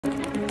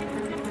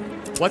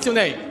What's your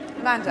name?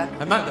 Amanda.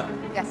 Amanda.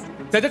 Yes.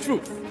 Say the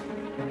truth.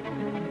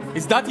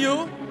 Is that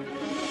you?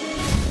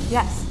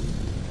 Yes.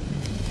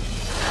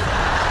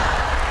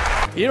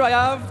 Here I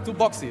have 2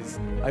 boxes.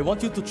 I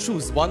want you to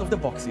choose one of the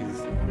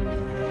boxes.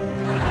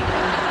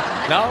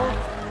 Now,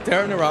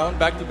 turn around,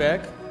 back to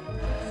back.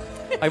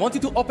 I want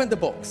you to open the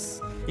box.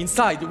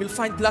 Inside, you will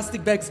find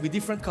plastic bags with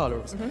different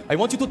colors. I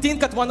want you to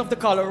think at one of the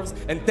colors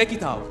and take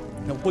it out.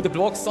 Now put the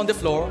box on the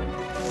floor.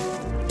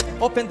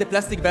 Open the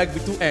plastic bag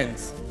with 2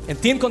 ends and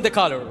think on the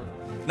color.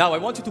 Now I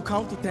want you to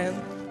count to 10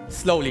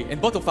 slowly, and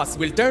both of us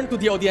will turn to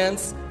the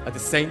audience at the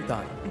same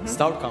time.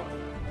 Start count.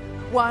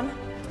 1,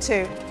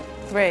 2,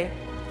 3,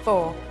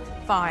 4,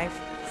 5,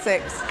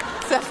 6,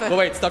 7. Oh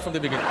wait, start from the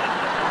beginning.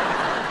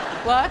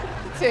 1,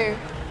 2,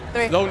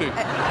 3. Slowly. 1,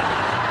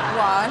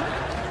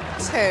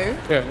 2.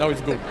 Yeah, now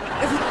it's good.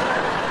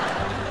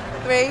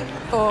 3,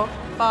 4,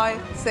 5,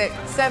 6,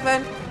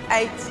 7,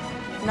 8,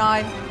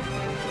 9,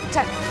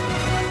 10.